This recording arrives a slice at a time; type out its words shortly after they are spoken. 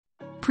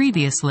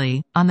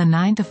Previously, on the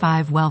 9 to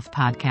 5 Wealth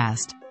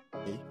podcast.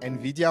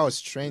 NVIDIA was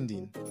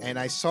trending, and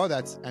I saw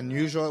that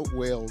Unusual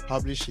Whale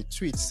published a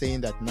tweet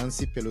saying that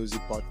Nancy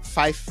Pelosi bought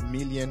 5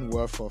 million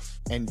worth of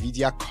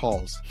NVIDIA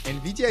calls.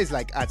 NVIDIA is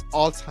like at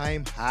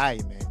all-time high,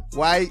 man.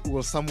 Why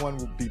will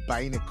someone be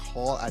buying a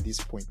call at this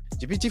point?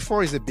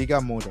 GPT-4 is a bigger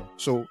model.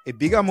 So a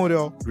bigger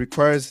model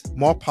requires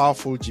more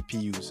powerful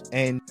GPUs.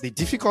 And the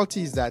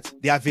difficulty is that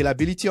the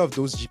availability of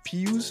those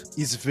GPUs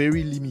is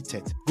very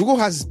limited. Google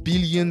has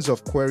billions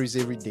of queries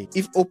every day.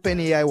 If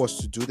OpenAI was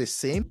to do the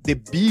same, the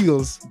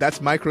bills that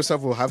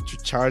Microsoft will have to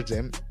charge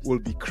them will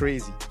be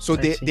crazy. So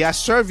their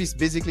service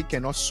basically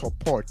cannot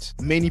support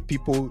many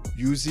people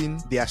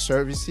using their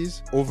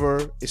services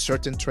over a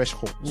certain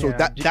threshold. So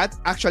that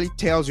actually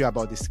tells you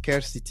about the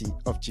scarcity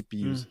of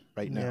GPUs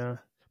right now. Yeah.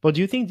 But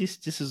do you think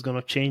this is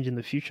going to change in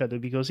the future though?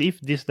 Because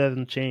if this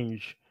doesn't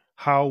change,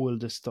 how will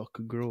the stock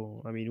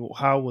grow? I mean,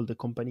 how will the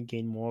company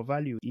gain more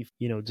value if,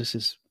 this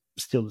is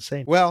still the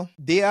same? Well,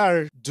 they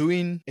are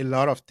doing a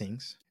lot of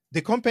things.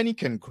 The company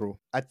can grow.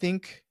 I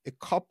think a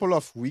couple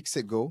of weeks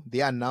ago,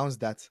 they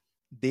announced that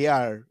they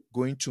are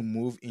going to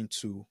move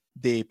into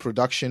the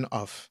production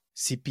of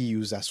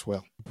CPUs as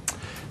well.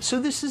 So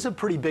this is a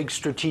pretty big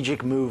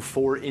strategic move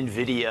for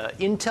NVIDIA.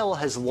 Intel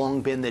has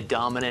long been the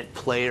dominant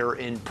player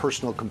in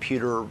personal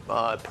computer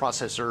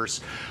processors.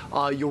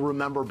 You'll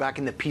remember back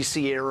in the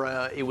PC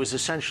era, it was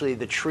essentially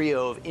the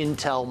trio of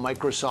Intel,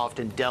 Microsoft,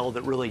 and Dell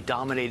that really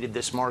dominated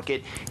this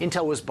market.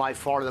 Intel was by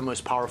far the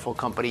most powerful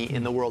company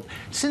in the world.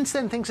 Since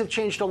then, things have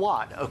changed a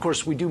lot. Of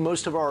course, we do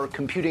most of our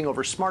computing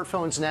over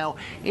smartphones now.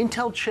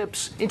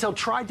 Intel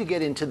tried to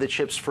get into the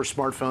chips for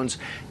smartphones,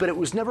 but it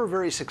was never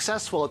very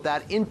successful at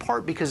that, in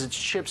part because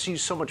its chips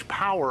use so much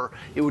power,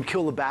 it would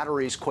kill the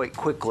batteries quite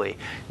quickly.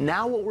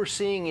 Now what we're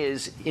seeing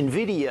is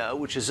NVIDIA,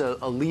 which is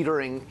a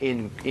leader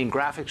in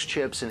graphics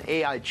chips and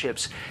AI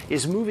chips,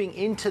 is moving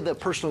into the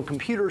personal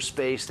computer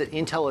space that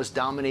Intel has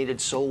dominated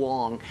so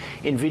long.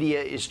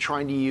 NVIDIA is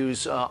trying to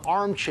use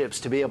ARM chips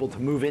to be able to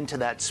move into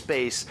that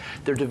space.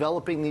 They're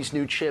developing these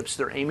new chips.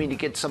 They're aiming to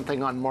get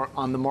something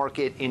on the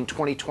market in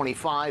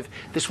 2025.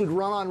 This would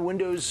run on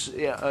Windows,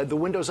 the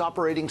Windows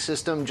operating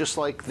system, just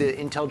like the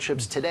Intel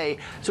chips today.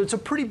 So it's a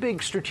pretty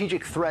big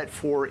strategic threat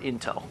for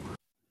Intel.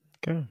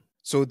 Okay.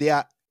 So they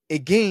are,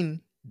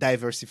 again,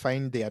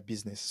 diversifying their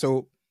business.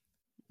 So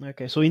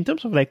in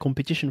terms of like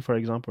competition, for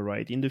example,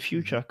 right, in the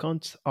future,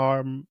 can't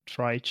ARM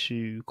try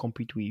to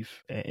compete with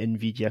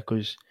NVIDIA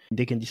because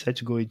they can decide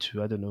to go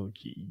into, I don't know,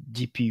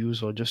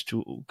 GPUs or just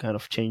to kind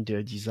of change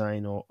their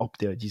design or up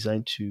their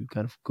design to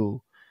kind of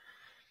go,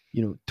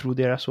 through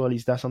there as well?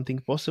 Is that something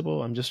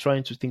possible? I'm just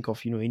trying to think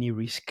of, any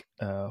risk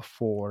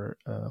for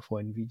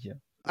NVIDIA.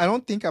 I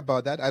don't think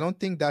about that. I don't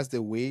think that's the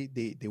way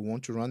they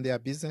want to run their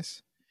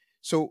business.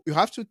 So you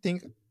have to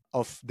think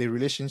of the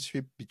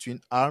relationship between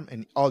ARM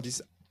and all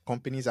these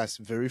companies as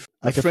very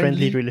like a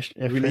friendly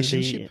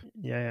relationship.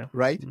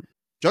 Right?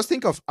 Just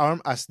think of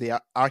ARM as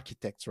their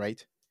architects,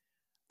 right?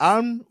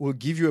 ARM will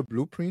give you a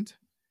blueprint,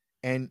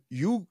 and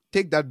you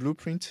take that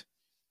blueprint.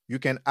 You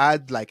can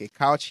add like a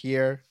couch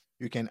here.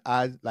 You can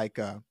add like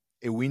a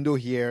window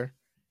here,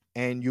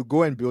 and you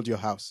go and build your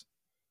house.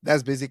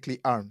 That's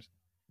basically ARM.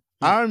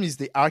 ARM is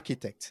the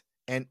architect,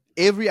 and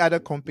every other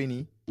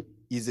company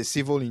is a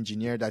civil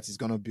engineer that is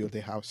going to build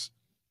a house.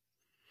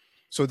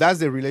 So that's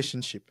the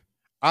relationship.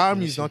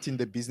 ARM is not in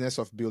the business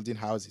of building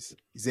houses.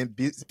 It's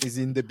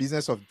in the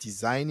business of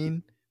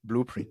designing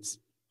blueprints.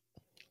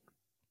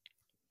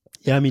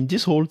 Yeah, I mean,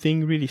 this whole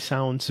thing really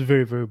sounds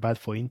very, very bad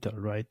for Intel,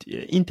 right?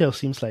 Intel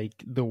seems like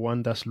the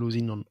one that's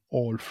losing on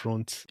all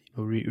fronts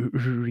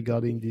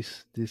regarding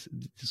this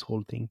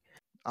whole thing.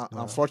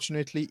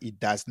 Unfortunately, it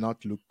does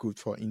not look good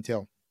for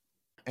Intel.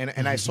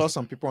 And I saw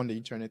some people on the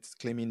internet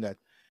claiming that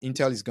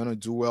Intel is going to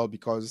do well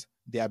because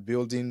they are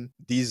building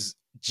these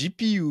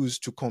GPUs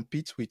to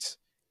compete with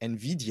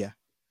NVIDIA.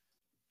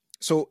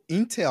 So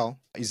Intel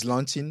is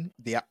launching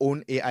their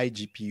own AI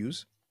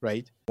GPUs,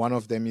 right? One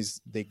of them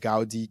is the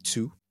Gaudi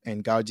 2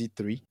 and Gaudi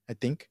 3, I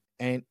think.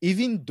 And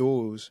even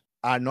those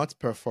are not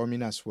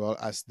performing as well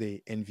as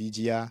the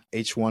NVIDIA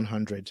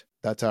H100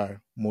 that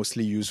are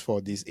mostly used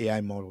for these AI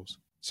models.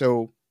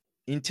 So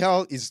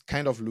Intel is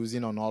kind of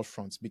losing on all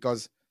fronts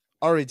because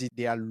already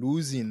they are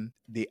losing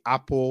the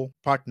Apple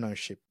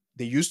partnership.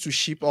 They used to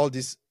ship all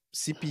these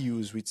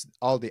CPUs with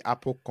all the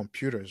Apple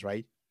computers,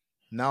 right?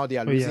 Now they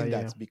are losing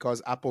that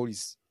because Apple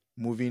is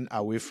moving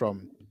away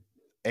from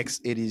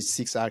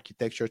x86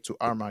 architecture to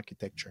ARM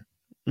architecture.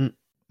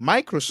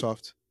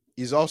 Microsoft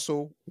is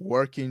also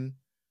working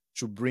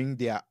to bring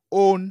their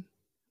own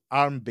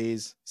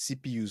ARM-based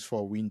CPUs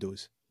for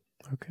Windows.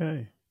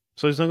 Okay.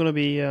 So it's not going to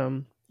be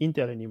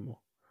Intel anymore.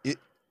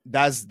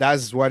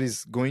 That's what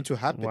is going to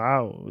happen.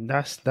 Wow,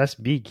 that's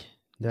big.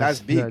 That's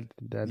big.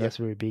 That's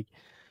very big.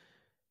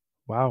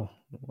 Wow.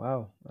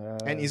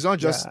 And it's not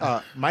just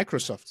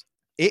Microsoft.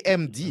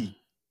 AMD.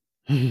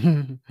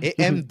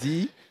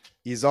 AMD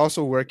is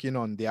also working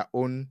on their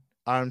own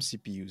ARM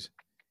CPUs.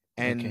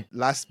 And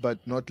last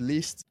but not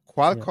least,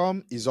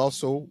 Qualcomm is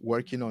also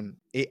working on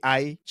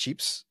AI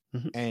chips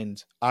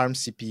and ARM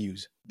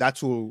CPUs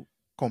that will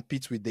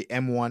compete with the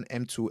M1,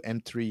 M2,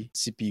 M3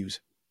 CPUs.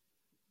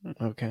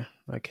 Okay.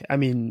 I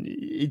mean,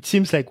 it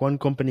seems like one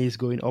company is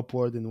going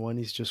upward and one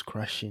is just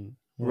crashing.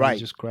 One is Right,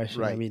 just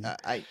crashing. I right. mean,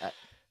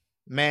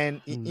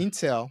 Man,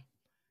 Intel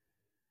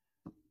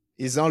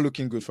is not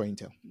looking good for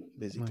Intel,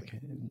 basically.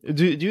 okay.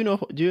 Do you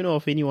know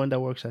of anyone that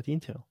works at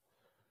Intel?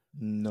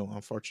 No,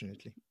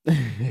 unfortunately.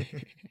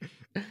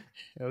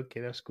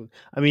 Okay, that's cool.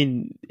 I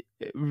mean,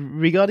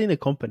 regarding the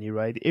company,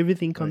 right?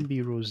 Everything can Right.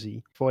 be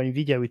rosy. For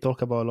NVIDIA, we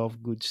talk about a lot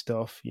of good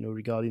stuff,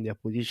 regarding their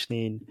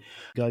positioning,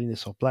 regarding the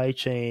supply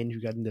chain,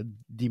 regarding the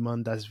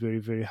demand that's very,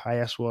 very high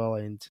as well.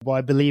 But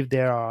I believe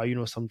there are,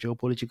 some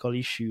geopolitical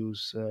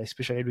issues,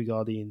 especially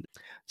regarding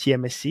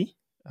TMSC,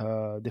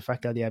 the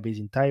fact that they are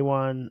based in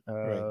Taiwan.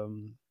 Right.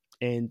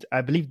 And I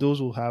believe those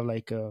will have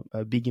like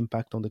a big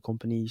impact on the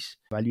company's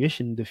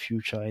valuation in the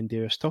future and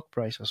their stock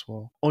price as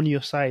well. On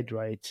your side,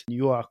 right,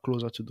 you are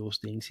closer to those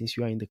things since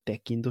you are in the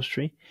tech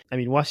industry. I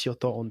mean, what's your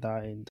thought on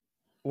that? And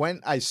When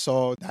I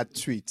saw that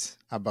tweet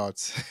about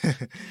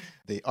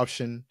the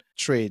option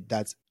trade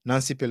that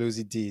Nancy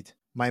Pelosi did,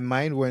 my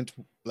mind went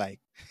like,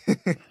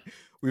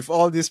 with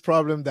all this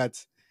problem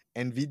that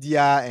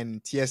NVIDIA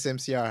and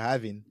TSMC are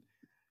having,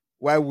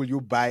 why will you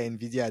buy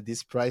NVIDIA at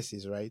these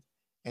prices, right?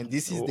 And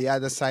this is the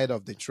other side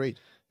of the trade.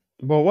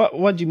 but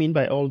what do you mean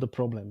by all the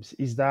problems?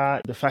 Is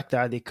that the fact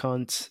that they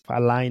can't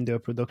align their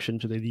production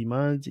to the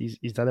demand?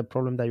 Is that a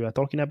problem that you are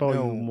talking about? Or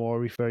are you No. more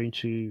referring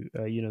to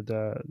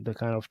the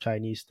kind of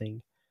Chinese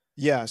thing?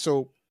 Yeah,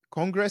 so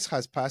Congress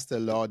has passed a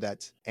law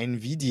that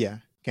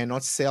NVIDIA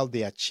cannot sell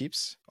their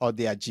chips or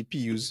their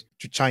GPUs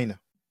to China.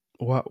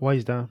 Why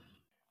is that?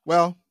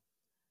 Well,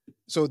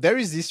 so there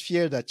is this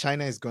fear that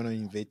China is going to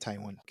invade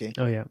Taiwan. Okay.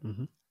 Oh yeah.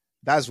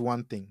 That's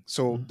one thing.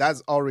 So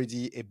that's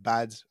already a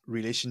bad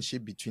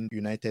relationship between the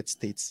United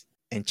States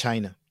and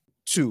China.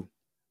 Two,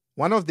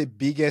 one of the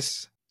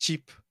biggest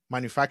chip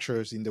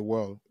manufacturers in the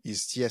world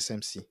is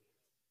TSMC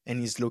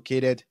and is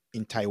located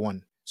in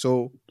Taiwan.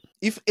 So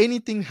if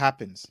anything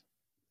happens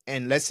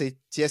and let's say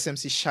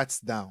TSMC shuts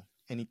down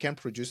and it can't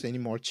produce any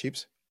more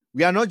chips,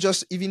 we are not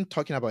just even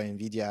talking about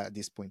NVIDIA at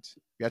this point.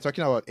 We are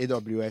talking about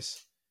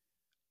AWS,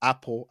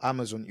 Apple,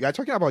 Amazon. You are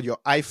talking about your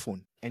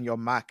iPhone and your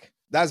Mac.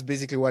 That's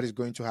basically what is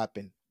going to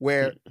happen,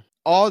 where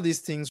all these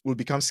things will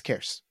become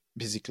scarce,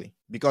 basically,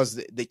 because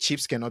the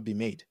chips cannot be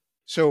made.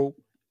 So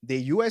the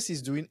US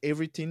is doing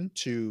everything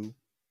to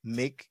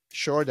make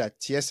sure that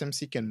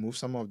TSMC can move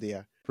some of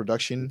their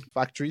production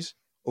factories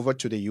over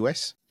to the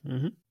US.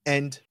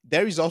 And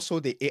there is also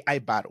the AI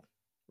battle,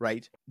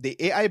 right? The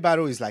AI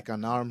battle is like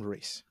an arms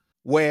race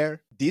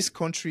where this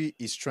country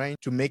is trying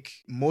to make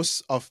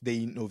most of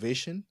the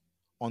innovation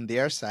on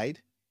their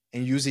side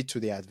and use it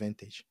to their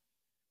advantage.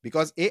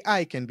 Because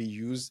AI can be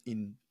used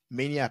in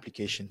many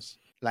applications,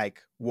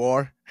 like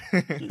war, for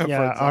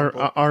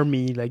example.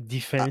 Army, like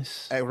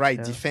defense. Right,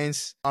 Yeah.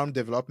 defense, arm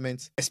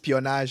development,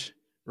 espionage,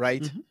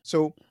 right?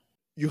 So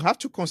you have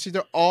to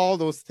consider all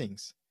those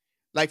things.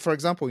 Like, for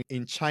example,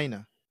 in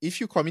China, if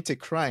you commit a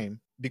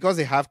crime, because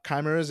they have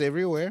cameras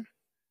everywhere,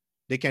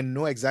 they can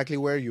know exactly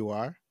where you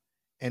are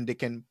and they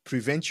can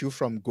prevent you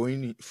from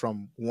going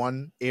from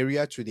one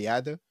area to the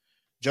other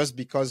just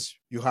because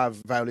you have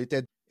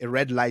violated a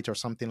red light or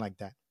something like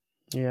that.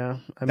 Yeah,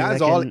 I mean,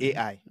 That's all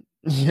AI.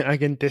 Yeah, I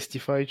can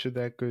testify to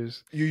that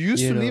because You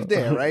used to live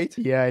there, right?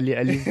 Yeah, I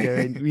live there,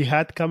 and we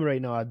had camera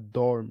right now at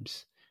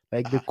dorms.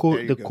 Like There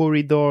you the go.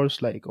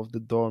 corridors, like of the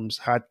dorms,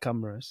 had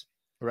cameras.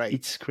 Right.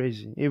 It's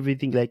crazy.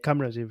 Everything, like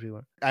cameras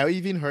everywhere. I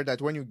even heard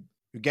that when you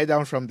get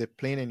down from the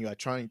plane and you are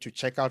trying to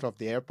check out of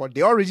the airport,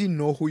 they already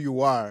know who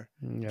you are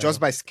just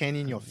by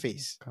scanning your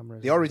face.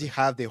 Cameras They already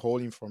everywhere. have the whole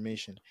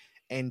information.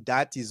 And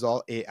that is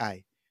all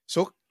AI.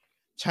 So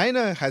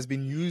China has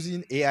been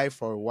using AI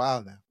for a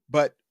while now.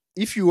 But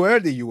if you were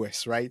the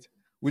US, right,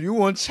 would you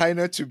want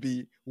China to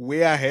be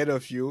way ahead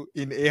of you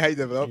in AI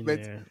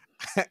development?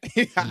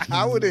 Yeah.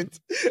 I wouldn't.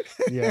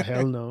 Yeah,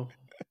 hell no.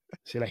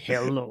 Say like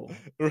hell no.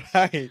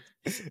 Right.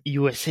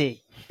 USA.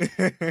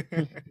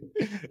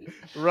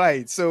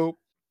 Right. So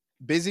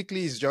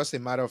basically, it's just a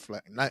matter of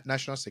like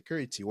national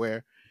security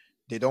where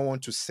they don't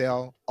want to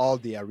sell all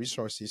their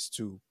resources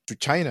to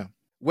China.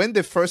 When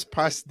they first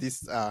passed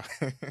this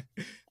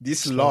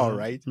this law,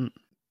 right?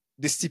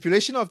 The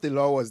stipulation of the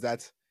law was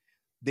that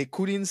they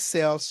couldn't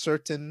sell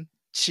certain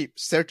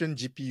chips, certain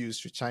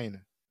GPUs to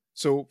China.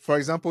 So, for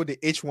example, the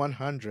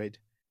H100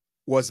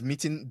 was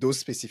meeting those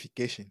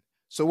specifications.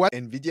 So, what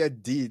NVIDIA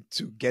did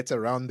to get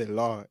around the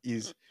law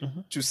is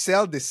to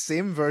sell the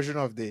same version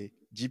of the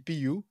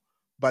GPU,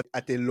 but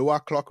at a lower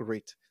clock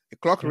rate. The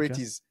clock rate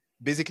is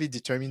basically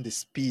determining the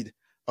speed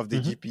of the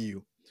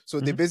GPU. So,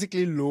 they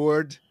basically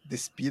lowered the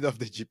speed of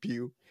the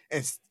GPU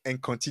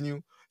and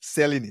continue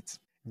selling it.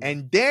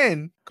 And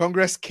then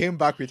Congress came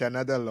back with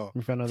another law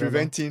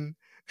preventing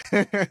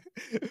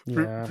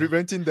Yeah.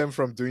 preventing them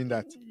from doing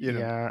that,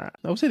 Yeah,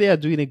 I would say they are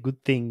doing a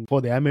good thing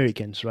for the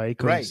Americans, right?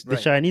 Right, Because the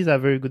right, Chinese are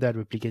very good at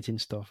replicating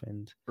stuff,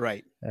 and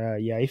right,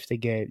 yeah, if they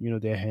get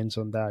their hands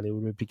on that, they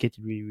will replicate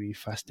it really, really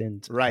fast.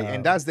 And right.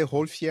 And that's the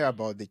whole fear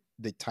about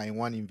the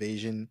Taiwan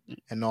invasion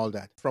and all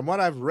that. From what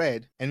I've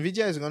read,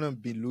 NVIDIA is going to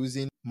be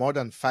losing more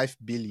than 5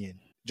 billion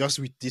just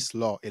with this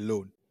law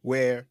alone,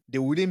 where they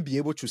wouldn't be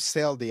able to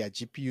sell their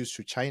GPUs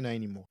to China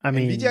anymore. I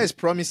NVIDIA mean, is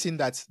promising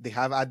that they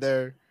have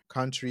other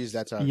countries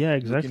that are yeah,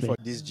 looking for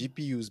exactly. these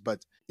GPUs,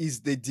 but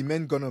is the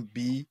demand going to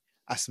be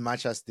as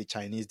much as the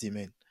Chinese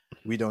demand?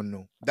 We don't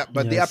know.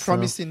 But they are Yes. So,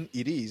 promising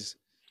it is.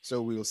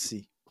 So we'll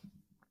see.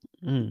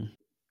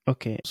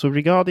 Okay. So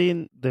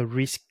regarding the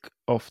risk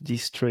of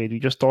this trade, we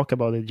just talked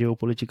about the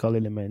geopolitical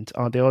element.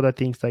 Are there other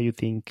things that you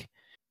think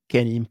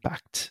can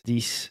impact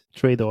this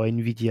trade or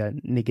Nvidia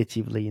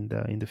negatively in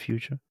the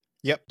future?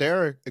 Yep,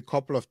 there are a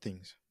couple of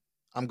things.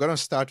 I'm going to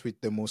start with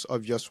the most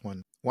obvious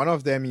one. One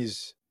of them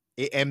is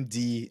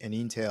AMD and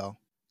Intel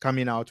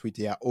coming out with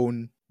their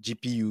own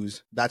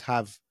GPUs that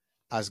have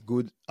as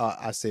good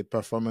as a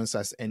performance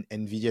as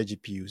NVIDIA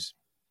GPUs.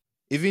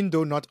 Even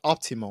though not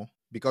optimal,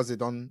 because they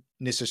don't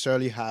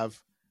necessarily have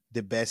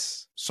the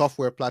best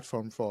software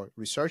platform for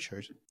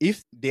researchers,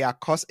 if they are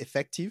cost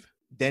effective,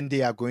 then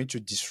they are going to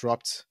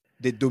disrupt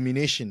the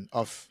domination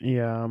of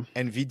Yeah.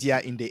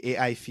 NVIDIA in the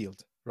AI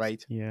field,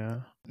 right? Yeah.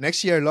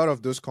 Next year, a lot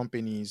of those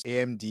companies,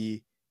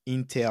 AMD,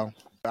 Intel,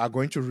 are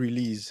going to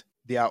release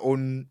their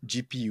own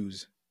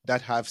GPUs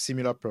that have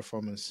similar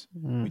performance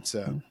with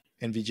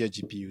NVIDIA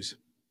GPUs.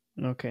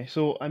 Okay,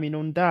 so I mean,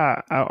 on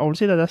that, I would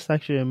say that that's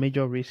actually a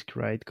major risk,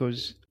 right?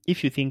 Because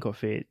if you think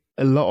of it,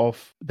 a lot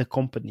of the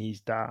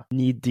companies that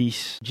need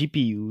these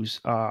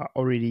GPUs are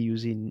already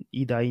using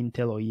either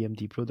Intel or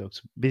AMD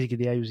products. Basically,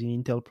 they are using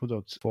Intel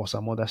products for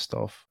some other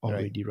stuff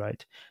already,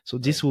 right? So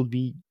this will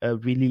be a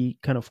really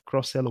kind of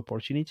cross-sell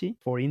opportunity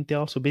for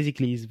Intel. So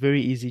basically, it's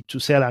very easy to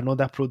sell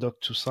another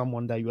product to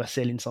someone that you are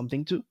selling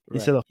something to,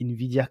 instead of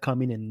NVIDIA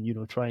coming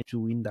and trying to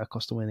win that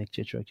customer and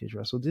etc.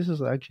 etc. So this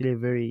is actually a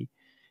very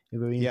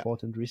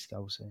important risk, I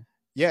would say.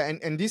 Yeah,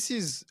 and this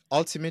is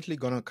ultimately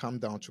going to come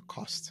down to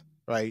cost,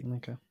 right?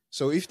 Okay.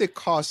 So if the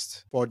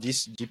cost for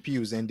these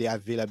GPUs and the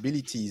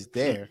availability is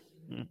there,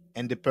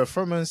 and the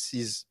performance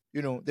is,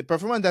 the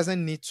performance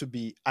doesn't need to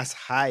be as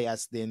high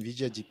as the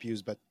NVIDIA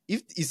GPUs, but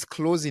if it's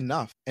close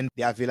enough and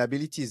the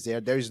availability is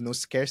there is no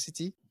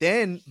scarcity,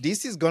 then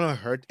this is going to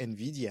hurt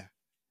NVIDIA.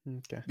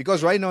 Okay.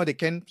 Because right now they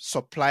can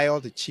supply all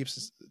the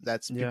chips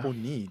that people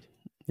need.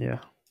 Yeah.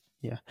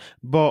 Yeah.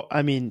 But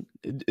I mean,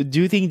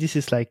 do you think this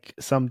is like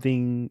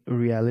something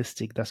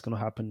realistic that's going to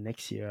happen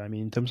next year? I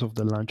mean, in terms of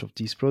the launch of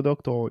this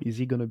product, or is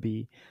it going to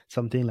be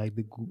something like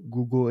the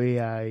Google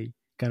AI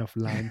kind of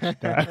launch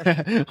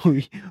that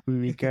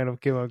we kind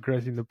of came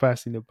across in the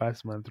past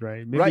month,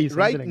 right? Maybe it's something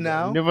Right like that. You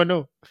now, never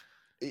know.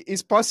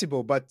 it's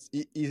possible, but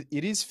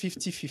it is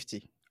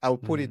 50-50. I'll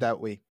put it that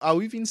way.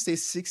 I'll even say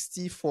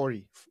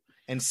 60-40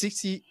 and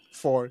 60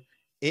 for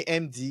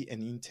AMD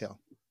and Intel,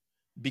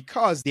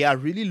 because they are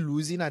really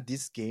losing at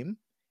this game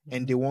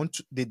and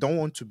they don't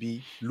want to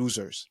be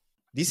losers.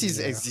 This is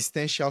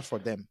existential for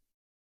them.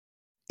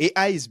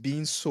 AI is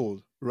being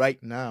sold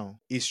right now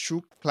is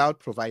through cloud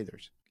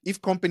providers.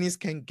 If companies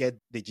can get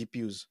the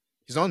GPUs,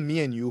 it's not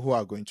me and you who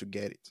are going to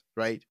get it,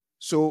 right?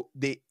 So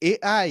the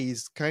AI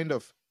is kind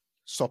of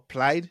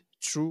supplied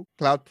through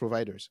cloud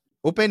providers.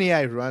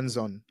 OpenAI runs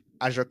on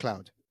Azure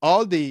Cloud.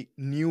 All the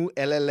new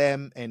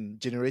LLM and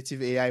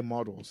generative AI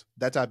models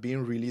that are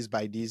being released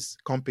by these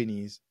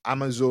companies,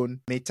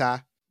 Amazon,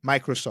 Meta,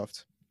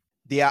 Microsoft,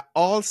 they are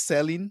all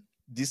selling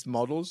these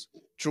models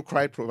through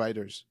cloud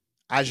providers,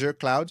 Azure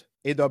Cloud,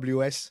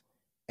 AWS,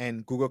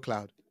 and Google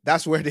Cloud.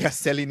 That's where they are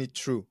selling it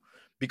through,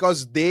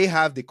 because they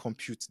have the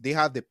compute, they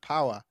have the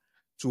power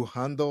to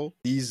handle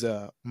these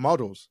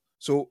models.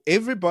 So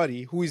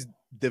everybody who is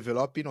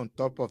developing on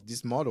top of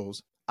these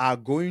models are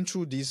going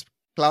through these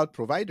cloud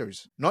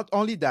providers. Not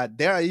only that,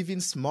 there are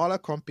even smaller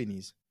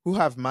companies who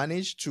have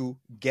managed to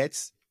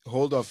get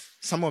hold of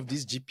some of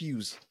these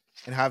GPUs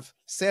and have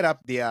set up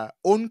their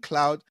own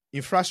cloud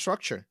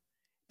infrastructure,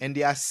 and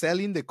they are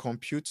selling the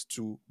compute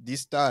to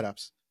these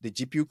startups, the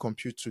GPU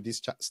compute to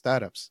these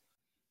startups.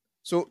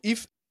 So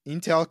if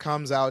Intel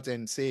comes out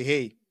and say,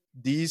 hey,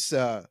 this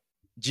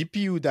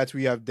GPU that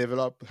we have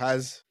developed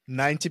has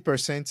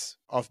 90%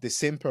 of the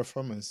same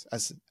performance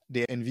as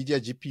the NVIDIA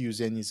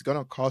GPUs, and it's going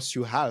to cost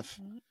you half,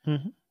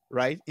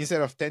 right?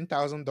 Instead of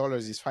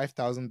 $10,000, it's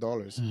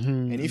 $5,000.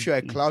 And if you're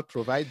a cloud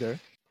provider,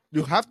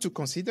 you have to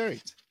consider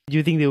it. Do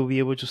you think they will be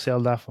able to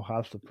sell that for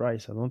half the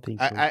price? I don't think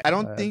so. I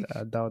don't think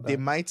I doubt they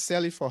that. might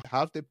sell it for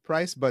half the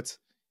price, but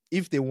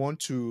if they want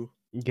to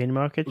Gain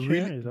market share?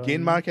 really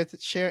gain market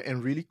share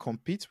and really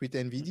compete with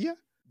NVIDIA,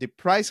 the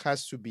price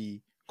has to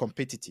be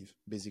competitive,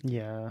 basically.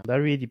 Yeah, that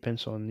really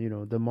depends on,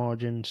 the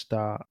margins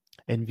that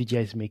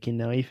NVIDIA is making.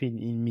 Now, if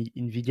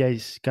NVIDIA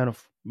is kind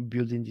of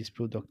building this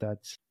product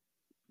that's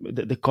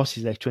the cost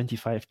is like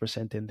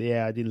 25% and they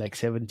are adding like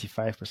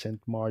 75%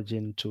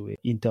 margin to it,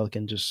 Intel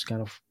can just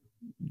kind of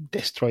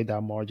destroy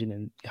that margin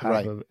and have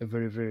Right. a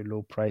very, very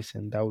low price,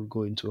 and that would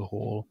go into a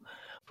whole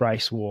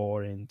price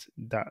war. And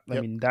that, I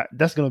Yep. mean,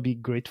 that's going to be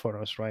great for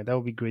us, right? That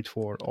would be great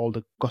for all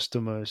the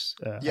customers.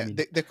 Yeah, I mean,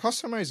 the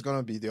customer is going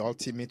to be the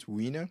ultimate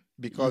winner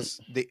because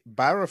the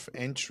bar of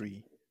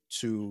entry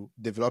to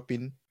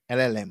developing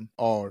LLM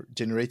or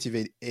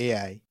generative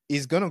AI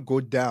is going to go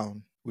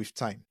down with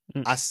time.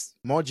 As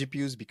more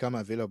GPUs become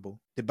available,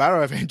 the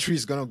barrier of entry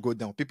is going to go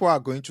down. People are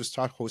going to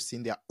start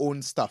hosting their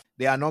own stuff.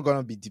 They are not going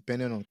to be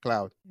dependent on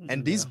cloud.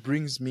 And this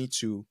brings me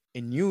to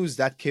a news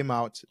that came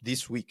out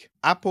this week.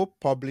 Apple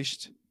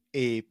published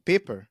a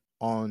paper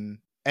on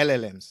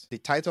LLMs. The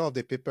title of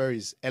the paper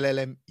is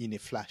LLM in a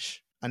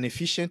Flash, an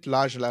efficient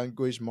large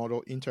language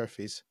model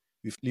interface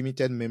with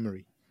limited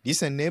memory.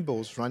 This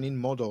enables running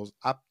models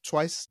up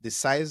twice the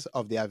size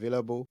of the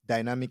available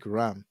dynamic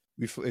RAM,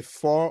 with a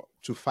 4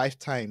 to 5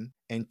 time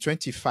and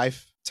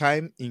 25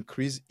 time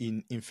increase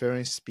in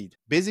inference speed.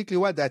 Basically,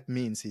 what that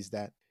means is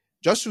that,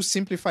 just to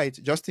simplify it,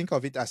 just think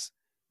of it as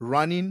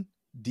running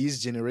this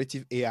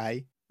generative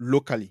AI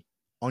locally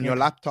on your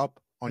laptop,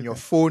 on your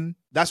phone.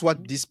 That's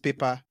what this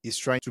paper is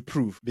trying to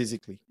prove,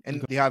 basically.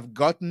 And they have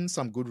gotten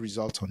some good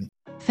results on it.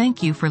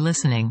 Thank you for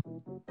listening.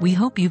 We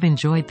hope you've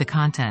enjoyed the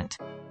content.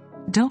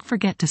 Don't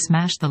forget to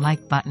smash the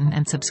like button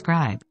and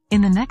subscribe.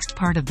 In the next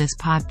part of this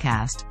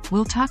podcast,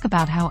 we'll talk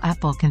about how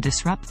Apple can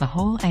disrupt the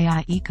whole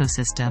AI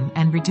ecosystem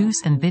and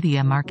reduce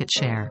NVIDIA market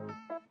share.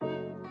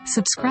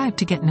 Subscribe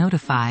to get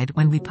notified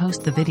when we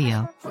post the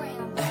video.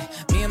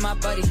 Me and my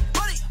buddy,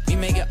 we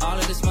making all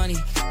of this money.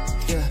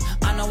 Yeah,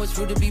 I know it's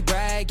rude to be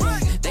bragging.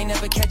 They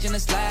never catching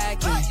us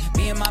slacking.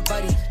 Me and my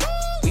buddy,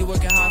 we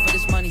working hard for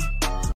this money.